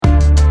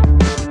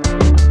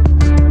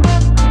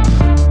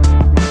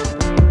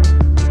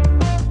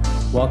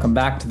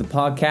welcome back to the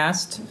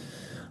podcast.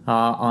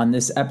 On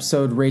this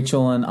episode,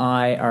 Rachel and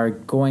I are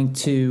going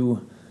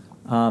to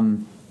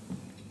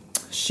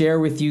share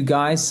with you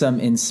guys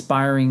some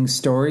inspiring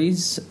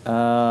stories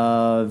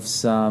of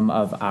some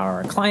of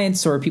our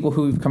clients or people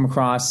who we've come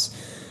across,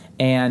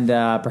 and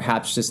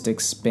perhaps just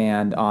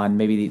expand on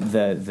maybe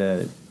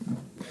the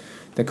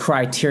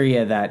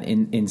criteria that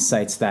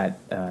incites that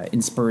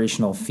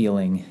inspirational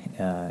feeling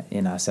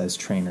in us as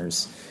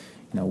trainers.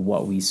 You know,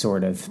 what we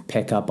sort of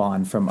pick up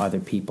on from other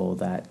people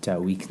that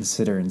we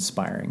consider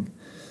inspiring.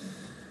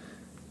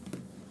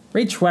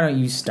 Rach, why don't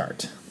you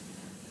start?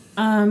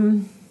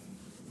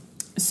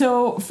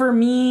 So for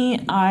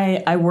me,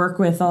 I work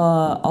with a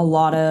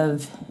lot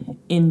of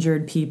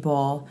injured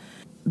people.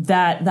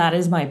 That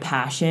is my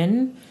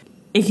passion.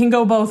 It can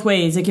go both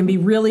ways. It can be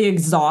really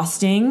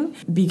exhausting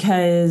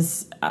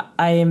because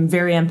I am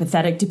very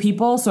empathetic to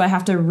people, so I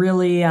have to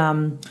really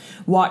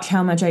watch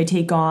how much I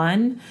take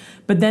on.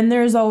 But then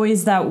there's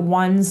always that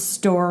one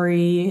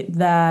story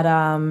that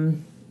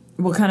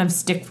will kind of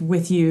stick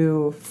with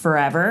you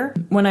forever.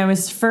 When I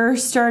was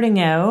first starting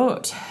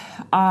out,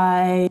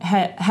 I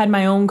had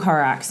my own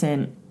car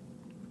accident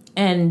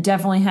and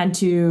definitely had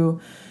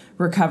to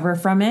recover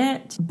from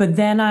it. But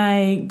then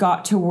I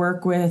got to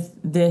work with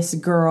this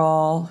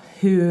girl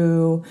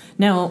who,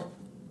 now,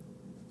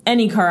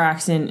 any car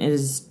accident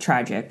is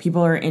tragic.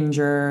 People are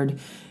injured,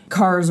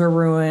 cars are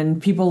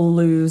ruined, people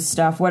lose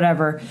stuff,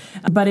 whatever.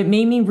 But it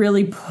made me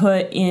really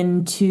put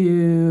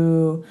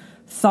into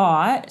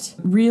thought,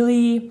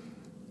 really,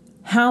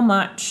 how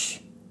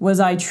much was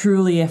I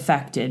truly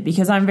affected?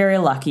 Because I'm very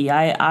lucky.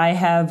 I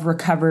have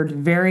recovered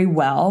very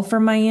well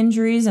from my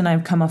injuries, and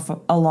I've come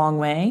a long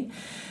way.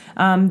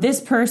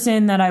 This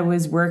person that I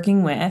was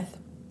working with,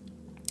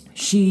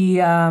 she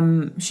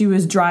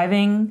was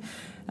driving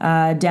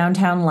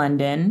downtown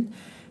London.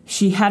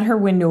 She had her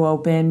window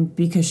open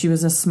because she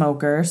was a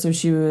smoker, so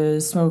she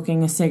was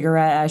smoking a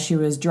cigarette as she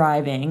was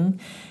driving.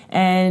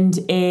 And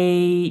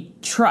a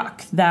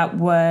truck that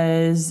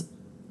was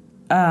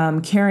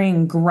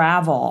carrying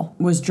gravel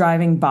was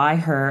driving by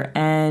her,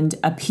 and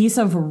a piece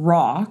of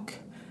rock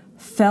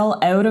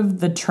fell out of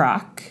the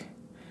truck.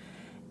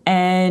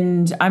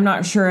 And I'm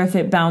not sure if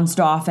it bounced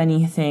off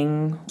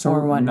anything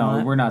or whatnot.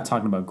 No, we're not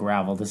talking about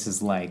gravel. This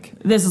is like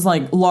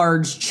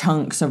large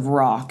chunks of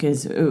rock.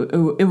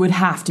 It would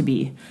have to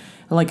be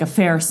like a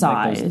fair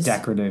size. Like those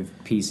decorative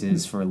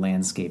pieces for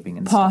landscaping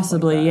and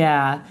possibly, stuff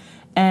like that.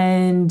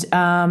 Yeah.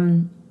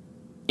 And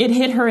it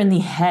hit her in the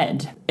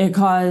head. It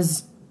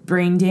caused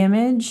brain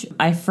damage.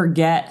 I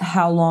forget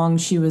how long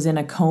she was in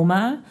a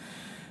coma.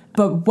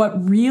 But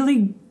what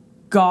really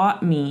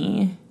got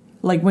me,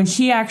 like when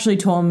she actually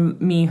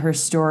told me her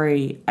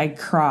story, I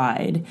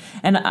cried.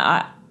 And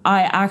I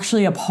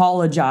actually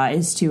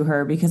apologized to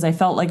her because I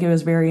felt like it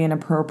was very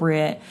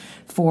inappropriate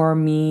for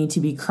me to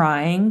be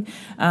crying.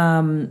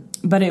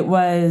 But it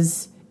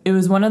was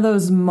one of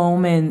those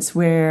moments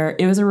where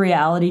it was a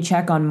reality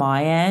check on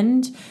my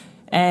end,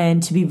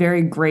 and to be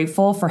very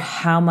grateful for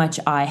how much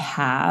I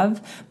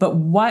have. But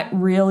what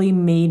really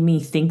made me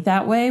think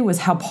that way was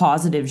how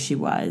positive she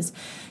was.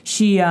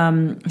 She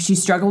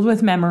struggled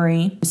with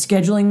memory.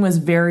 Scheduling was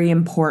very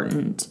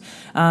important.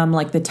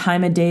 Like the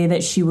time of day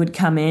that she would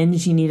come in,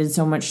 she needed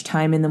so much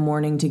time in the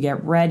morning to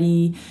get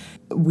ready.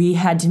 We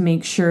had to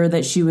make sure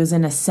that she was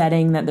in a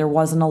setting that there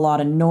wasn't a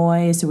lot of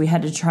noise. So we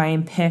had to try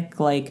and pick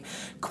like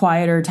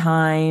quieter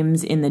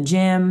times in the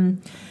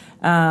gym.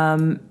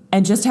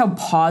 And just how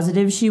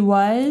positive she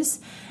was,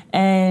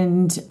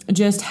 and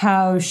just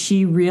how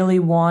she really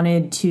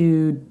wanted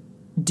to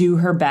do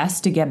her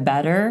best to get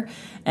better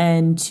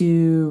and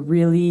to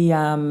really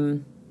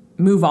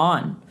move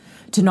on,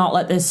 to not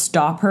let this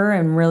stop her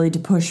and really to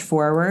push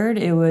forward.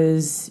 It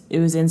was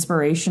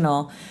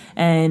inspirational.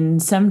 And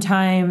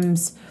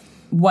sometimes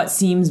what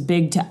seems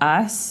big to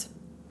us,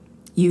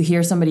 you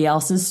hear somebody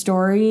else's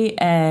story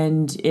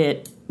and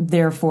it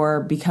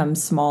therefore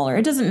becomes smaller.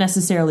 It doesn't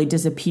necessarily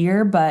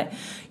disappear, but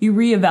you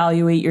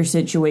reevaluate your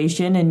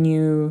situation, and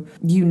you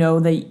know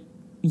that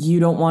you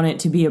don't want it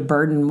to be a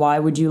burden. Why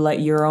would you let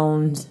your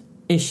own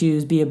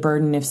issues be a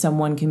burden if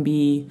someone can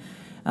be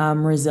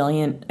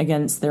resilient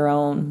against their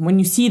own? When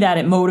you see that,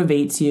 it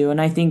motivates you. And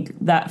I think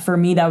that for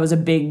me, that was a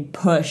big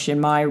push in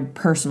my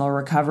personal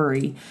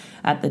recovery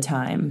at the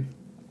time.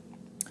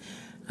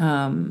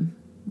 Do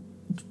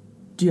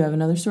you have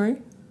another story?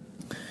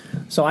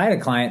 So I had a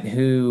client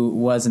who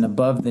was an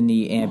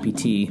above-the-knee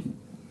amputee,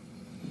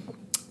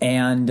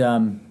 and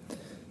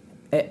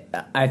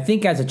I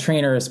think as a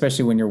trainer,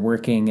 especially when you're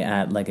working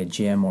at like a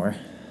gym or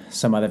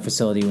some other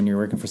facility, when you're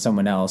working for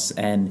someone else,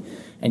 and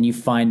you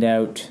find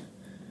out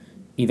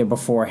either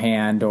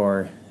beforehand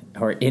or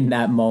in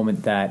that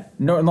moment that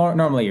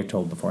normally you're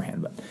told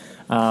beforehand, but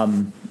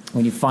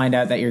when you find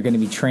out that you're going to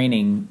be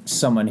training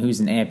someone who's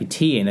an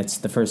amputee and it's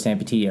the first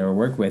amputee you ever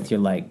worked with, you're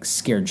like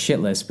scared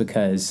shitless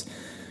because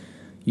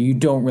you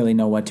don't really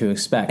know what to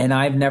expect. And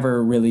I've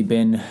never really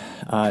been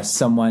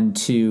someone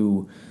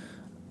to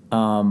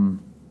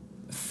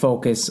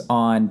focus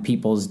on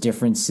people's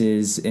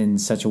differences in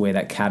such a way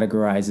that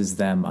categorizes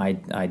them.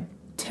 I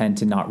tend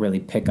to not really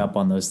pick up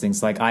on those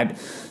things. Like I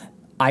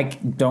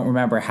don't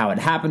remember how it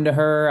happened to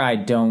her. I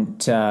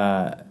don't.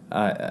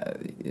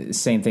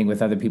 Same thing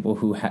with other people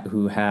who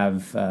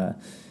have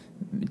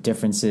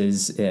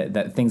differences,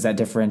 that things that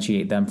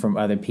differentiate them from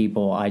other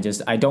people. I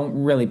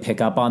don't really pick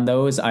up on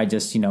those. I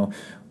just,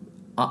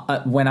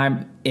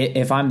 when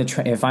if I'm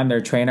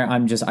their trainer, I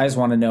just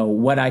want to know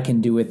what I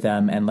can do with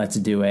them, and let's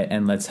do it,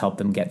 and let's help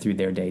them get through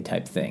their day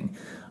type thing.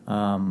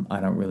 I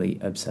don't really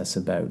obsess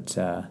about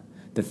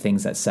the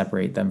things that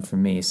separate them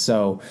from me.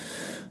 So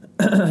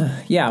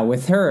yeah,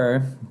 with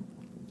her,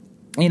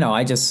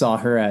 I just saw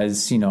her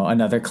as,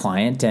 another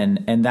client,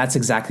 and that's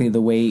exactly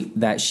the way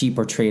that she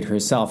portrayed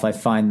herself. I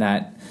find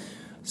that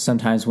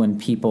sometimes when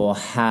people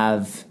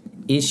have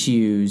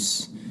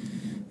issues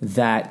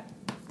that,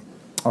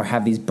 or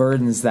have these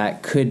burdens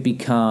that could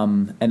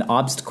become an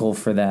obstacle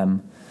for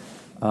them,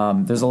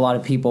 there's a lot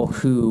of people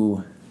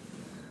who,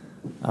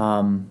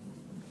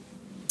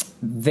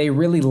 they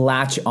really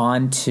latch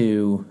on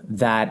to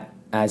that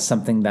as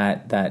something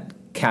that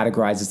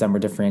categorizes them or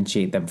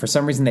differentiate them. For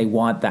some reason, they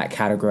want that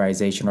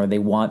categorization, or they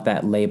want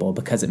that label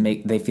because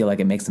they feel like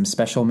it makes them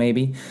special,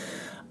 maybe.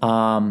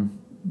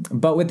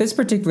 But with this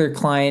particular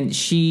client,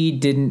 she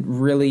didn't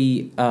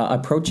really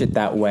approach it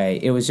that way.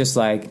 It was just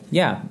like,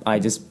 yeah, I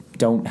just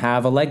don't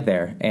have a leg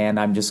there, and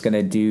I'm just going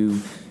to do,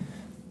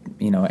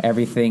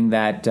 everything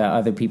that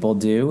other people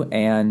do,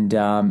 and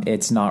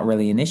it's not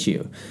really an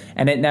issue.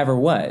 And it never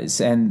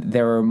was. And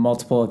there were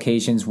multiple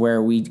occasions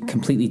where we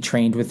completely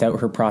trained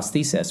without her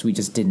prosthesis. We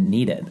just didn't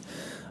need it.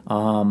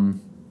 And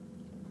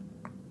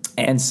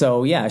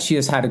so, yeah, she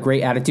just had a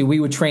great attitude. We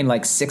would train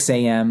like 6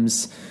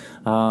 a.m.s.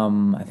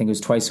 I think it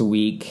was twice a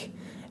week.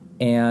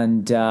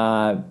 And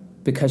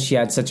because she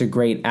had such a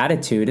great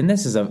attitude, and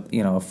this is a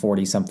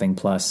 40-something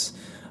plus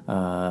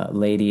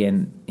lady,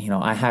 and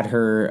I had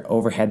her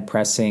overhead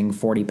pressing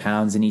 40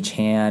 pounds in each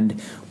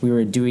hand. We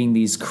were doing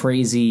these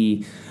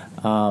crazy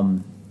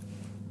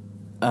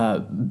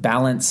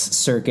balance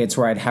circuits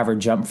where I'd have her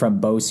jump from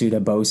Bosu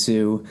to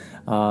Bosu,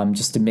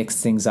 just to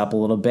mix things up a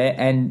little bit.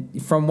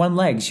 And from one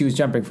leg, she was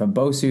jumping from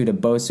Bosu to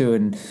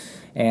Bosu,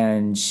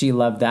 and she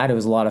loved that. It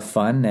was a lot of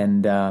fun,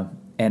 and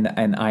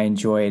I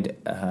enjoyed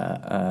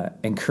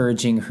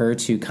encouraging her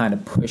to kind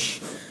of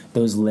push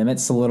those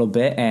limits a little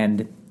bit.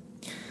 And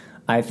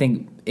I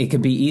think it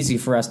could be easy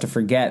for us to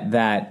forget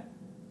that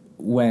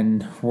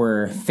when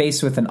we're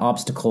faced with an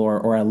obstacle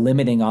or a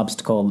limiting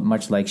obstacle,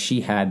 much like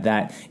she had,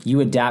 that you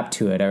adapt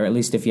to it, or at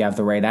least if you have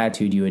the right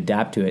attitude, you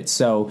adapt to it.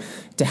 So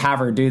to have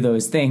her do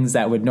those things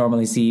that would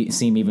normally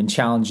seem even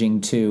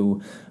challenging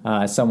to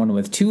someone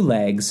with 2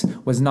 legs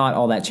was not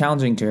all that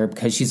challenging to her,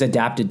 because she's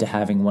adapted to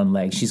having 1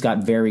 leg. She's got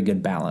very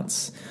good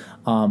balance,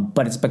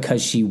 but it's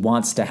because she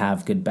wants to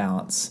have good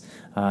balance.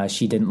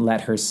 She didn't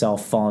let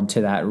herself fall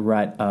into that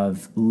rut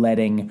of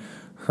letting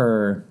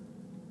her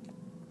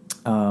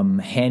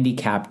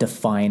handicap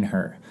define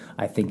her.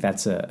 I think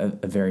that's a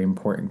very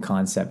important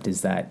concept,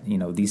 is that,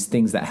 these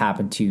things that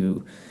happen to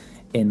you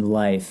in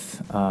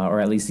life, or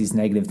at least these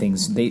negative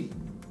things, they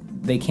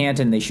can't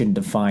and they shouldn't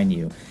define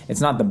you. It's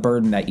not the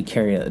burden that you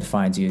carry that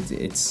defines you.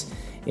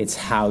 It's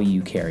how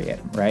you carry it,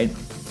 right?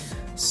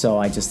 So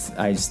I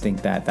just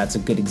think that that's a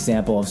good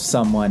example of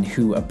someone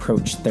who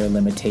approached their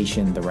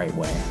limitation the right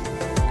way.